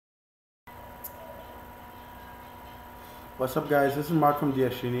What's up, guys? This is Mark from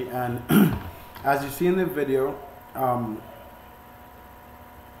DsGenie, and as you see in the video,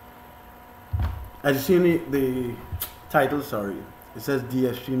 as you see in the title, sorry, it says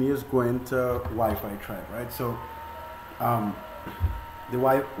DsGenie is going to Wi-Fi tribe, right? So the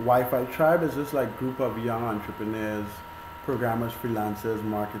Wi-Fi tribe is just like group of young entrepreneurs, programmers, freelancers,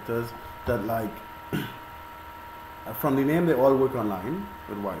 marketers that, like, from the name, they all work online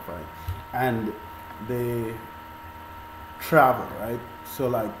with Wi-Fi, and they travel, right? So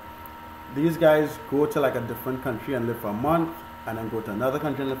like these guys go to like a different country and live for a month, and then go to another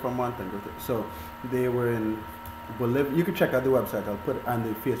country and live for a month, and go to, so they were in Bolivia. You can check out the website, I'll put it, and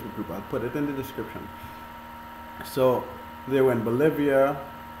the Facebook group, I'll put it in the description. So they were in Bolivia,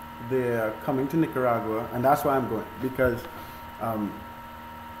 they're coming to Nicaragua, and that's why I'm going, because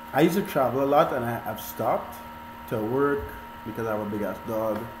I used to travel a lot, and I've stopped to work because I have a big ass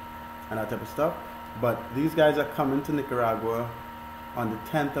dog and that type of stuff. But these guys are coming to Nicaragua on the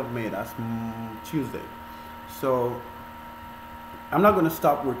 10th of May, that's Tuesday. So I'm not going to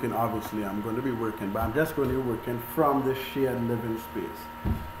stop working, obviously. I'm going to be working, but I'm just going to be working from the shared living space.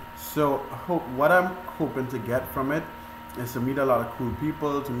 So what I'm hoping to get from it is to meet a lot of cool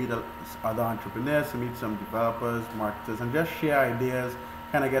people, to meet other entrepreneurs, to meet some developers, marketers, and just share ideas,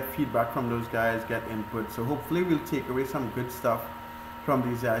 kind of get feedback from those guys, get input. So hopefully we'll take away some good stuff from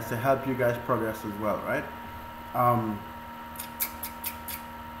these guys to help you guys progress as well, right?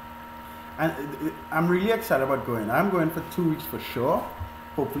 And I'm really excited about going. I'm going for 2 weeks for sure.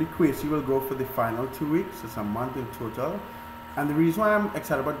 Hopefully Kwesi will go for the final 2 weeks. It's a month in total. And the reason why I'm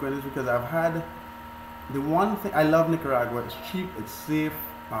excited about going is because I've had the one thing. I love Nicaragua. It's cheap, it's safe,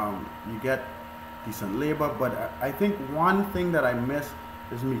 you get decent labor, but I think one thing that I miss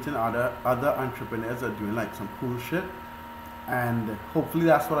is meeting other entrepreneurs that are doing like some cool shit. And hopefully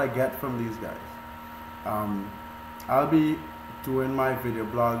that's what I get from these guys. I'll be doing my video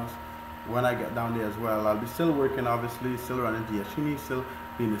blogs when I get down there as well. I'll be still working, obviously, still running DsGenie, still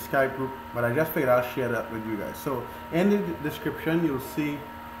be in the Skype group, but I just figured I'll share that with you guys. So in the description, you'll see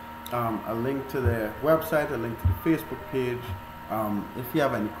a link to their website, a link to the Facebook page. If you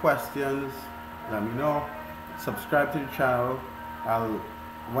have any questions, let me know. Subscribe to the channel.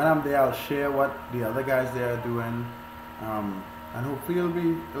 When I'm there, I'll share what the other guys there are doing. And hopefully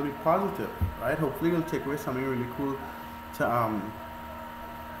it'll be positive, right? Hopefully it'll take away something really cool to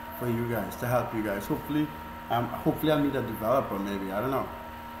for you guys, to help you guys. Hopefully I'll meet a developer, maybe, I don't know.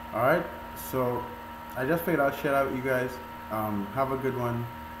 All right, so I just figured I'll share out with you guys. Have a good one.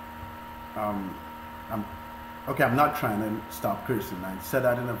 Okay, I'm not trying to stop cursing. I said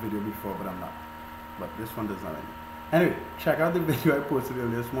that in a video before, but I'm not. But this one does not. Anyway, check out the video I posted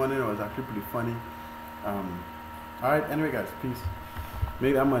earlier this morning. It was actually pretty funny. Alright, anyway guys, peace.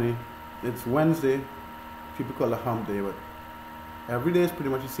 Make that money. It's Wednesday. People call it hump day, but every day is pretty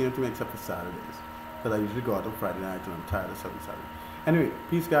much the same to me except for Saturdays. Because I usually go out on Friday night and I'm tired of Saturday. Anyway,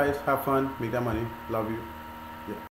 peace guys, have fun, make that money, love you.